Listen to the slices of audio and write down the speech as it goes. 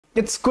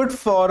it's good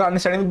for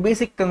understanding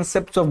basic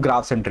concepts of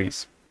graphs and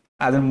trees,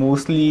 as in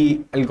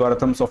mostly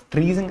algorithms of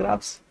trees and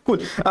graphs. Cool.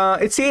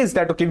 It says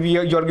that, okay,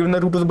 you're given the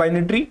root of the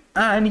binary tree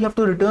and you have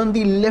to return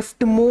the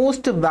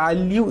leftmost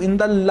value in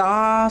the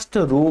last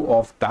row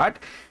of that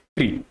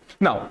tree.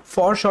 Now,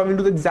 for sure, we'll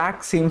do the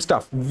exact same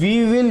stuff.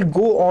 We will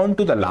go on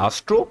to the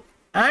last row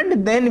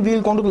and then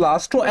we'll go on to the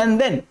last row, and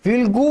then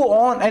we'll go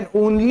on and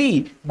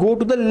only go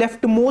to the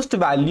leftmost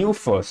value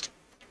first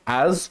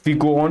as we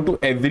go on to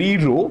every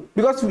row,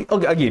 because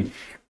again,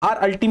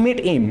 our ultimate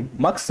aim,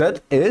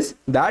 maqsad, is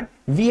that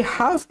we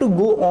have to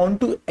go on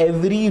to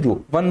every row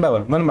one by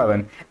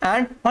one,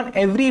 and on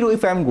every row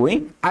if I'm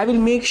going, I will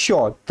make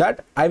sure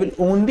that I will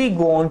only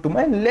go on to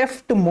my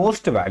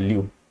leftmost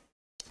value,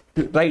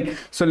 right?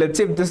 So let's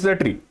say if this is a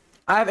tree,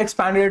 I have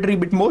expanded a tree a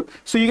bit more,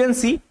 so you can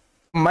see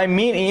my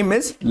main aim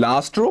is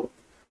last row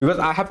because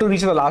I have to reach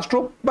the last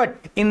row, but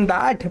in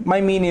that my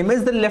main aim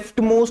is the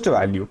leftmost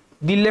value.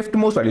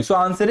 So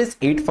answer is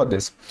 8 for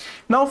this.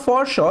 Now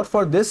for sure,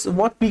 for this,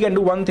 what we can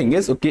do, one thing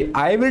is, okay,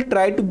 I will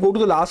try to go to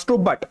the last row,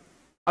 but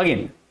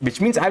again, which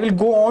means I will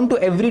go on to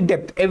every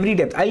depth.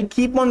 I'll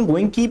keep on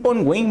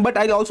going, but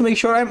I'll also make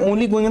sure I'm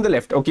only going in the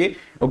left. Okay,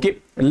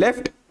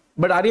 left.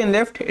 But Aryan,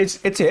 left,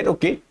 it's here.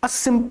 Okay, a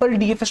simple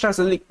DFS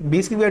traversal. Like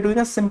basically we are doing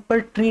a simple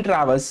tree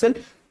traversal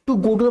to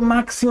go to the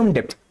maximum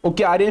depth.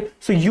 Okay, Aryan,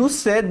 so you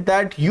said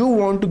that you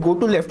want to go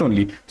to left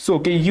only, so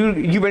okay,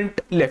 you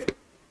went left.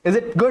 Is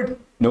it good?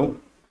 No,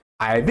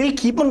 I will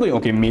keep on going.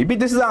 Okay, maybe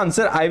this is the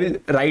answer. I will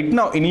right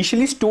now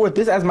initially store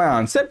this as my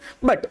answer,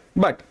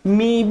 but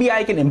maybe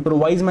I can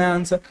improvise my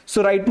answer.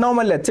 So right now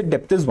my, let's say,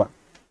 depth is 1.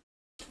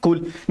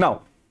 Cool.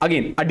 Now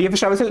again, a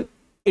DFS traversal,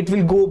 it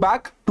will go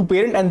back to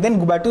parent and then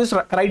go back to this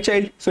right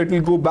child, so it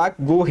will go back,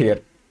 go here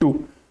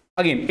 2.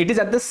 Again, it is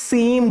at the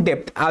same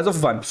depth as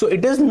of 1, so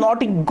it is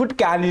not a good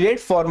candidate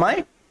for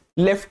my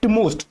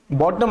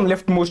bottom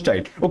leftmost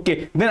child.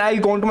 Okay, then I'll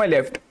go on to my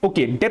left.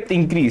 Okay, depth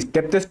increased,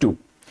 depth is 2.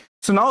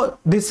 So now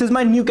this is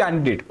my new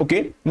candidate.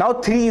 Okay, now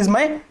 3 is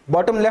my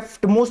bottom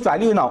leftmost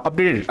value. Now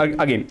updated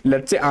again.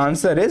 Let's say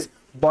answer is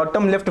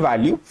bottom left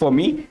value for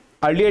me.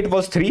 Earlier it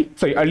was 3,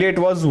 sorry, earlier it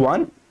was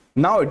 1,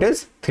 now it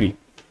is 3.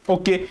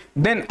 Okay,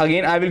 then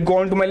again I will go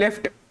on to my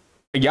left.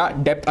 Yeah,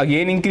 depth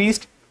again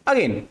increased.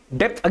 Again,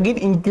 depth again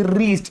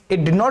increased.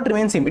 It did not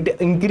remain same, it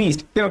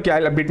increased. Then okay,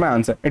 I'll update my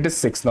answer. It is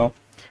 6 now.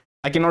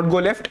 I cannot go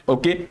left.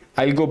 Okay,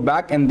 I'll go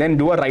back and then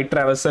do a right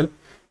traversal.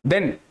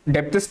 Then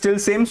depth is still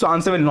same, so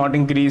answer will not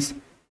increase.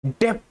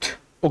 Depth,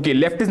 okay,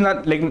 left is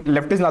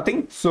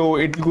nothing, so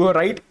it will go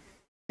right.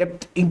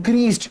 Depth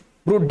increased,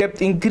 bro,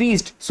 depth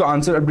increased, so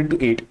answer will be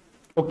to 8.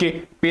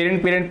 Okay,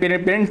 parent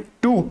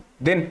 2.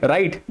 Then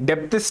right,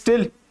 depth is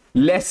still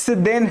less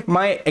than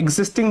my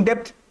existing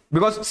depth,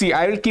 because see,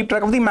 I will keep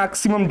track of the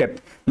maximum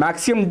depth.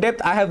 Maximum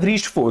depth I have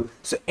reached 4,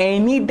 so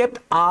any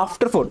depth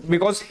after 4,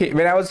 because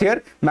when I was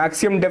here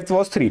maximum depth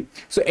was 3,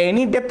 so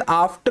any depth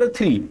after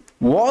 3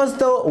 was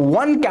the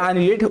one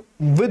candidate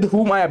with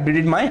whom I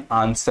updated my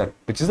answer,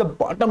 which is the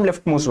bottom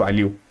leftmost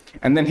value.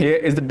 And then here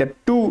is the depth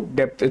 2,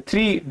 depth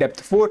 3,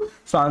 depth 4,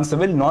 so answer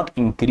will not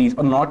increase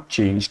or not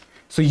changed.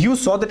 So you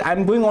saw that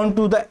I'm going on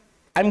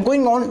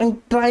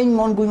and trying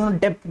on going on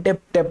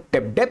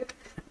depth,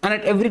 and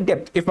at every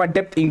depth, if my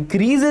depth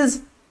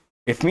increases,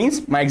 it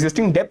means my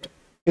existing depth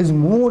is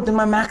more than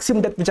my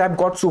maximum depth which I've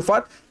got so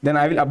far, then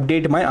I will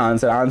update my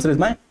answer. Answer is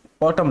my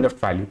bottom left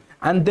value,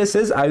 and this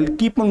is, I will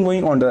keep on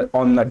going on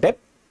the depth,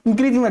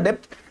 increasing the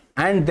depth,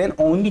 and then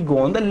only go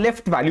on the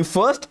left value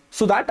first,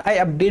 so that I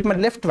update my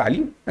left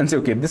value and say,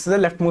 okay, this is the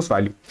leftmost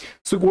value.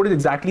 So code is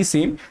exactly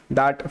same,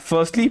 that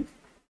firstly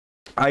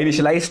I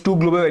initialize 2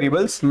 global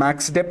variables,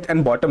 max depth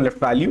and bottom left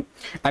value,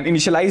 and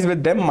initialize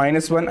with them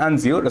 -1 and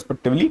 0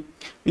 respectively.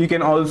 You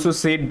can also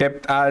say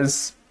depth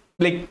as,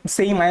 like,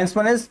 say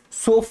 -1 is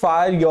so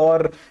far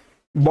your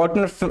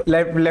bottom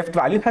left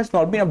value has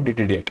not been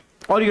updated yet,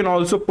 or you can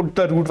also put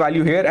the root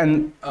value here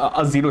and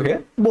a 0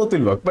 here. Both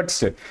will work, but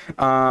still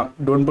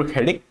don't put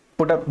headache,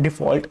 put a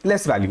default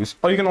less values,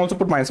 or you can also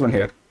put -1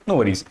 here, no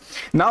worries.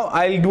 Now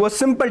I'll do a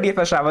simple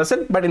DFS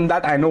traversal, but in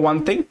that I know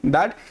one thing,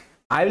 that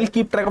I will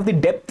keep track of the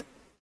depth,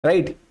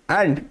 right?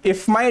 And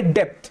if my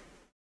depth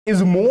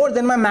is more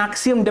than my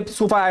maximum depth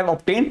so far I have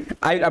obtained,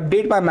 I'll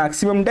update my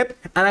maximum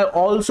depth, and I'll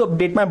also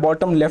update my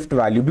bottom left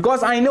value,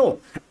 because I know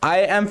I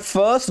am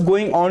first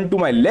going on to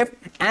my left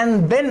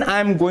and then I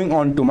am going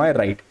on to my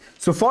right.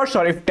 So for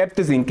sure, if depth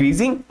is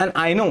increasing and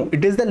I know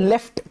it is the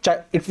left,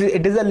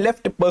 it is the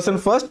left person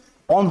first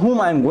on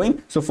whom I am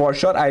going, so for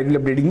sure I will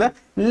be updating the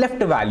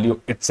left value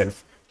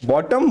itself.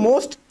 Bottom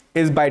most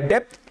is by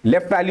depth,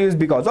 left value is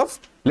because of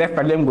left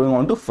value I'm going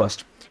on to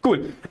first.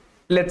 Cool.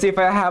 Let's say if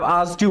I have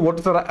asked you what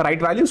is the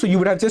right value, so you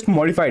would have just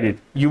modified it.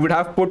 You would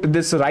have put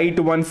this right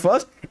one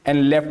first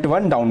and left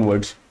one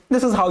downwards.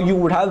 This is how you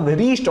would have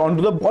reached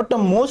onto the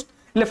bottommost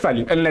left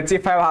value. And let's say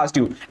if I have asked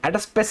you at a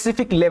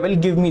specific level,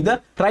 give me the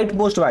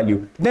rightmost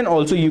value, then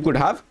also you could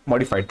have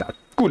modified that.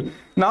 Cool.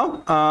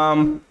 Now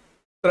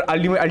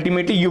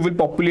ultimately you will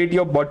populate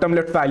your bottom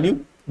left value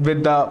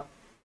with the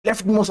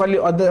leftmost value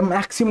or the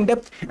maximum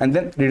depth, and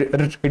then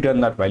return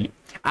that value.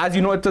 As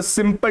you know, it's a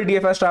simple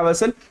DFS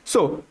traversal.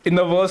 So in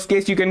the worst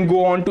case, you can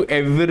go on to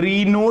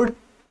every node,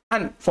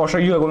 and for sure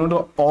you are going to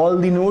do all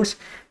the nodes.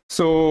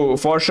 So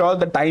for sure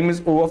the time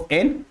is O of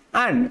n,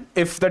 and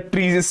if the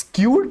tree is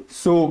skewed,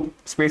 so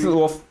space is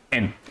O of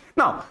n.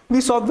 Now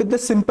we saw with the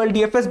simple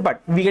DFS,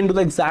 but we can do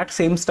the exact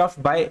same stuff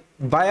via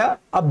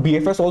a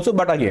BFS also.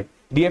 But again,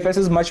 DFS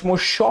is much more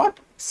short,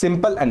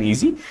 simple and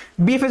easy.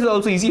 BFS is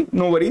also easy,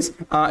 no worries.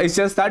 It's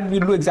just that we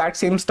do exact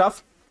same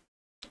stuff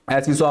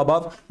as we saw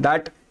above,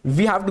 that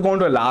we have to go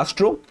into a last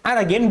row, and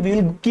again we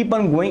will keep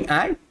on going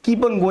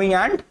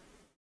and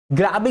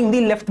grabbing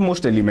the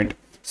leftmost element.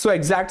 So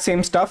exact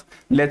same stuff.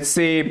 Let's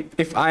say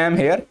if I am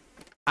here,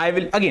 I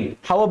will, again,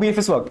 how a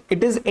BFS work,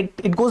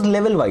 it goes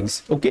level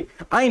wise. Okay,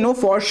 I know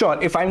for sure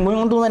if I'm going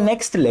on to the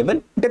next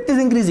level, depth is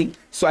increasing,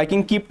 so I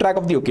can keep track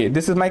of the, okay,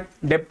 this is my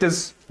depth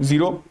is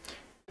 0,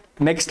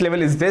 next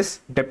level is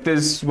this, depth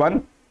is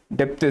 1,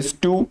 depth is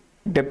 2,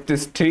 depth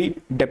is 3,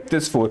 depth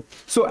is 4.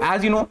 So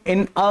as you know,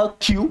 in a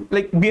queue,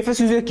 like BFS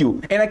uses a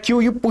queue, in a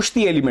queue you push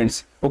the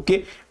elements.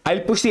 Okay,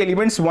 I'll push the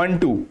elements 1,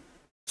 2.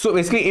 So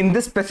basically in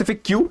this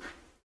specific queue,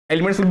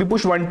 elements will be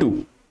pushed 1,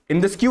 2. In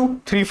this queue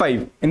 3,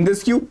 5. In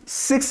this queue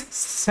 6,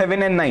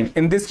 7 and 9.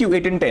 In this queue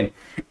 8 and 10.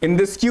 In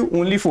this queue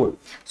only 4.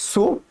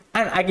 So,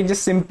 and I can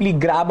just simply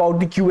grab out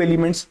the queue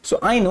elements. So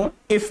I know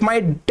if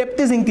my depth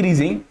is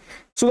increasing,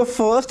 so the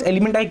first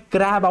element I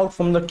grab out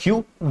from the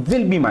queue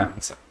will be my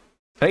answer,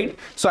 right?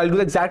 So I'll do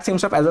the exact same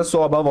stuff as I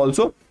saw above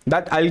also,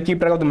 that I'll keep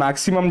track of the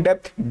maximum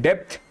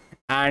depth,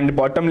 and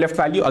bottom left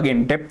value.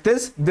 Again, depth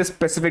is this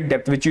specific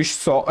depth which you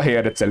saw here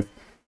itself.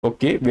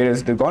 Okay, where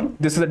is it gone?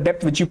 This is the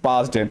depth which you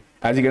passed in.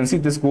 As you can see,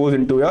 this goes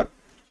into your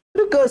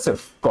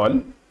recursive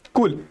call.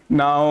 Cool.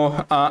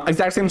 Now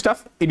exact same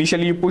stuff.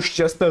 Initially you push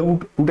just the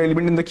root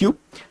element in the queue.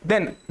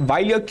 Then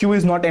while your queue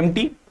is not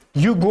empty,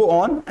 you go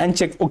on and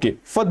check, okay,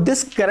 for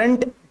this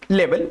current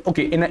level,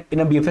 okay, in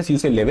a BFS you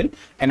say level,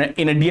 and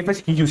in a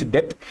DFS you use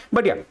depth,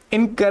 but yeah,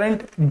 in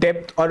current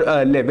depth or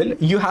level,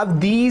 you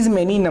have these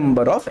many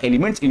number of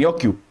elements in your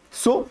queue.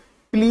 So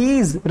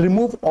please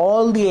remove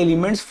all the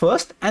elements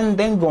first and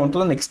then go on to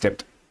the next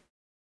step.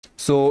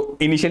 So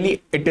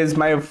initially it is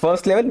my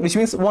first level, which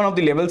means one of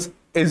the levels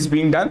is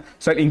being done,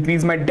 so I'll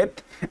increase my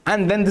depth,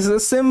 and then this is a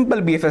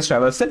simple BFS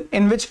traversal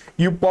in which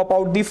you pop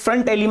out the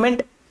front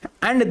element,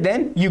 and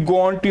then you go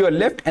on to your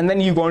left, and then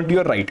you go on to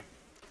your right.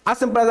 As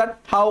simple as that,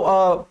 how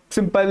a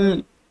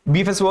simple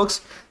BFS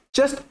works.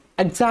 Just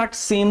exact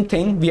same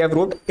thing we have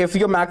wrote. If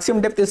your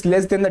maximum depth is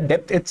less than the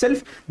depth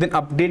itself, then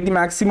update the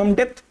maximum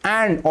depth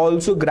and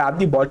also grab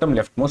the bottom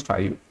leftmost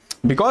value.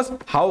 Because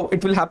how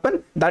it will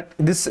happen, that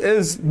this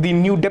is the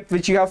new depth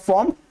which you have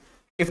formed.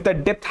 If the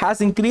depth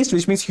has increased,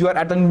 which means you are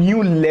at a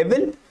new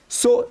level,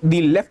 so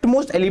the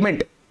leftmost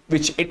element,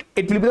 which it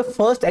will be the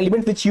first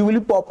element which you will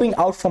be popping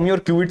out from your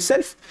queue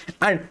itself,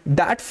 and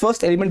that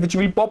first element which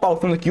will pop out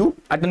from the queue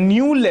at a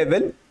new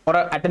level or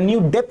at a new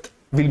depth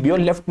will be your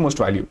leftmost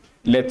value.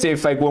 Let's say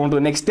if I go on to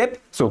the next step,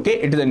 so okay,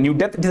 it is a new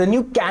depth, it is a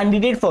new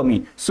candidate for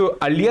me. So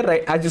earlier,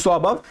 right, as you saw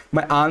above,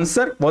 my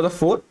answer was a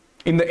 4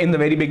 in the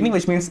very beginning,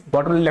 which means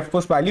bottom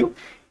leftmost value.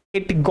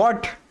 It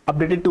got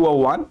updated to a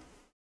 1.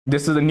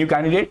 This is a new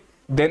candidate.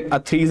 Then a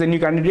 3 is a new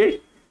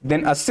candidate.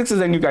 Then a 6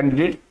 is a new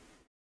candidate.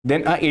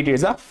 Then a 8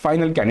 is a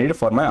final candidate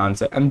for my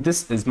answer, and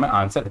this is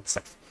my answer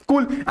itself.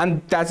 Cool.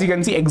 And as you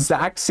can see,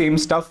 exact same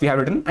stuff we have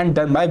written and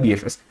done by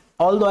BFS.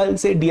 Although I'll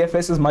say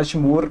DFS is much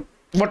more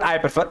what I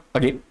prefer.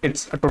 Again,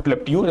 it's totally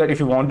up to you that if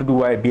you want to do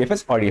by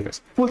BFS or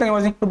DFS. Cool. Thank you for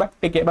watching. Goodbye.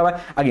 Take care. Bye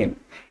bye. Again,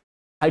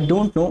 I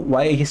don't know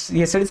why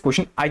yesterday's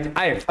question.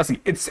 I see.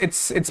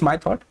 It's my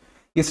thought.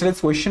 Yesterday's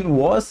question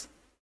was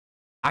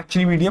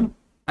actually medium,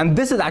 and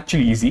this is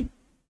actually easy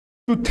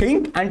to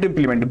think and to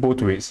implement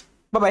both ways.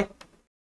 Bye bye.